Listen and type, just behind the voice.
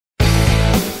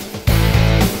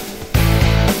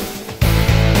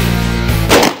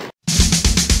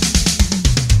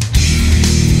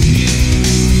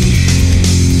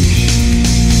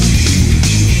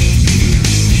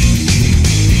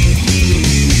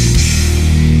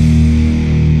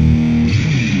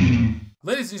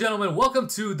and gentlemen, welcome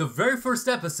to the very first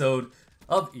episode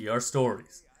of ER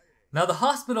Stories. Now, the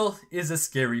hospital is a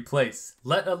scary place,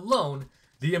 let alone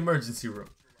the emergency room.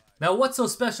 Now, what's so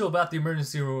special about the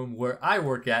emergency room where I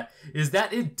work at is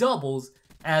that it doubles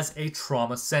as a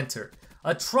trauma center.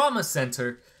 A trauma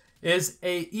center is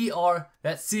a ER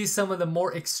that sees some of the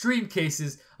more extreme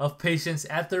cases of patients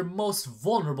at their most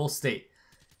vulnerable state.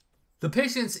 The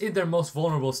patients in their most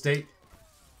vulnerable state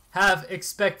have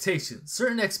expectations,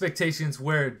 certain expectations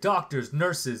where doctors,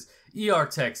 nurses, ER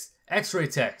techs, x-ray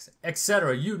techs,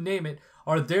 etc., you name it,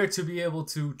 are there to be able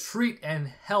to treat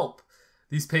and help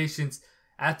these patients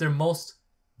at their most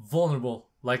vulnerable,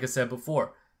 like I said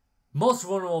before. Most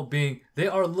vulnerable being they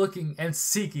are looking and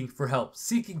seeking for help,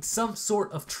 seeking some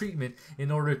sort of treatment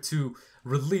in order to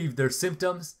relieve their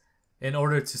symptoms, in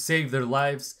order to save their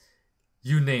lives,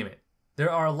 you name it. There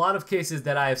are a lot of cases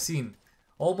that I have seen,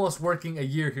 almost working a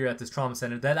year here at this trauma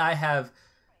center, that I have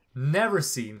never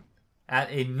seen at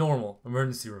a normal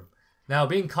emergency room. Now,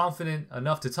 being confident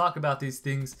enough to talk about these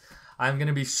things, I'm going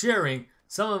to be sharing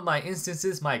some of my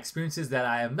instances, my experiences that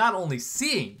I have not only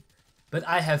seen, but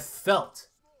I have felt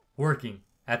working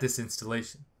at this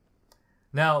installation.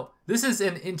 Now, this is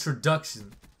an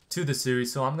introduction to the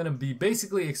series, so I'm going to be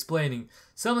basically explaining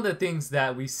some of the things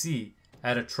that we see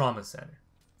at a trauma center.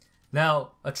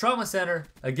 Now, a trauma center,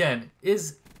 again,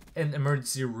 is an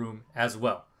emergency room as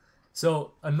well.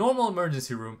 So, a normal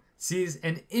emergency room sees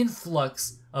an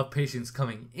influx of patients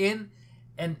coming in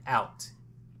and out.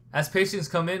 As patients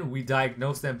come in, we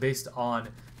diagnose them based on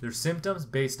their symptoms,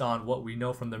 based on what we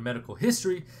know from their medical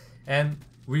history, and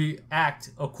we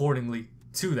act accordingly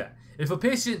to that. If a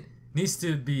patient needs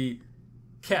to be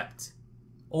kept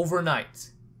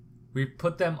overnight, we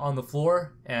put them on the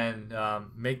floor and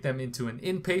make them into an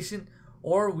inpatient,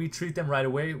 or we treat them right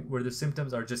away where the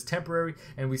symptoms are just temporary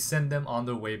and we send them on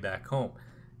their way back home.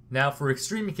 Now, for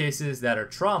extreme cases that are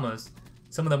traumas,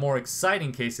 some of the more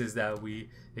exciting cases that we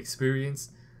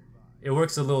experience, it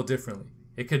works a little differently.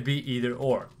 It could be either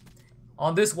or.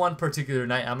 On this one particular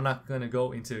night, I'm not going to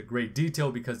go into great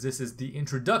detail because this is the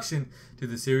introduction to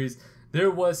the series.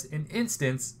 There was an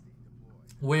instance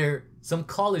where some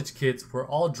college kids were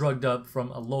all drugged up from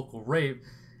a local rave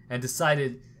and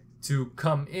decided to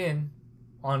come in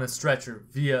on a stretcher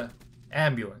via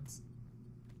ambulance,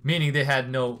 meaning they had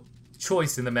no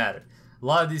choice in the matter. A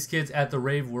lot of these kids at the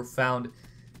rave were found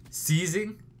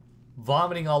seizing,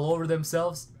 vomiting all over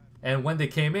themselves, and when they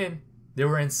came in, they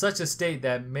were in such a state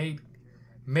that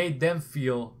made them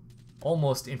feel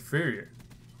almost inferior.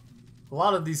 A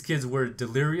lot of these kids were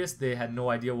delirious. They had no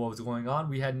idea what was going on.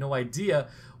 We had no idea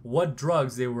what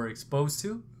drugs they were exposed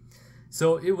to.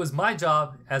 So it was my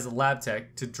job as a lab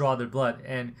tech to draw their blood.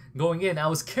 And going in, I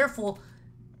was careful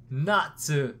not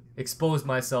to expose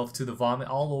myself to the vomit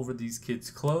all over these kids'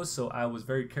 clothes. So I was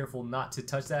very careful not to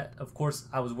touch that. Of course,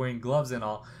 I was wearing gloves and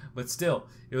all. But still,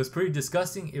 it was pretty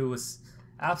disgusting. It was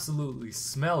absolutely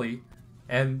smelly.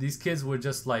 And these kids were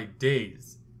just like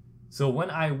dazed. So when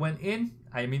I went in,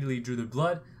 I immediately drew their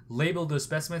blood, labeled their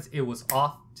specimens, it was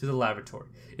off to the laboratory.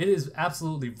 It is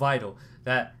absolutely vital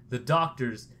that the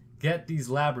doctors get these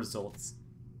lab results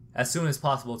as soon as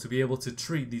possible to be able to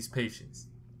treat these patients.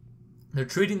 They're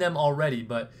treating them already,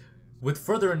 but with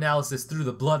further analysis through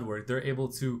the blood work, they're able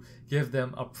to give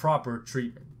them a proper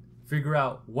treatment, figure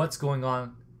out what's going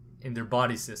on in their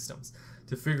body systems,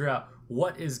 to figure out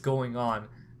what is going on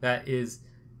that is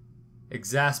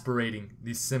exasperating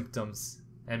these symptoms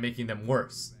and making them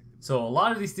worse. So a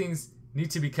lot of these things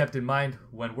need to be kept in mind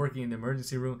when working in the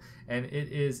emergency room, and it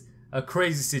is a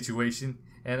crazy situation,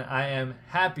 and I am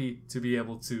happy to be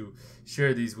able to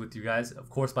share these with you guys. Of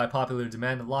course, by popular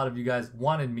demand, a lot of you guys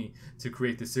wanted me to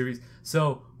create this series.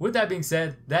 So with that being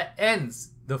said, that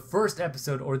ends the first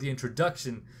episode or the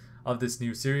introduction of this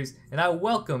new series, and I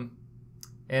welcome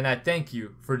and I thank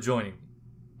you for joining me.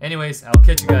 Anyways, I'll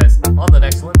catch you guys on the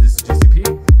next one. This is GCP,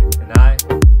 and I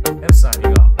am signing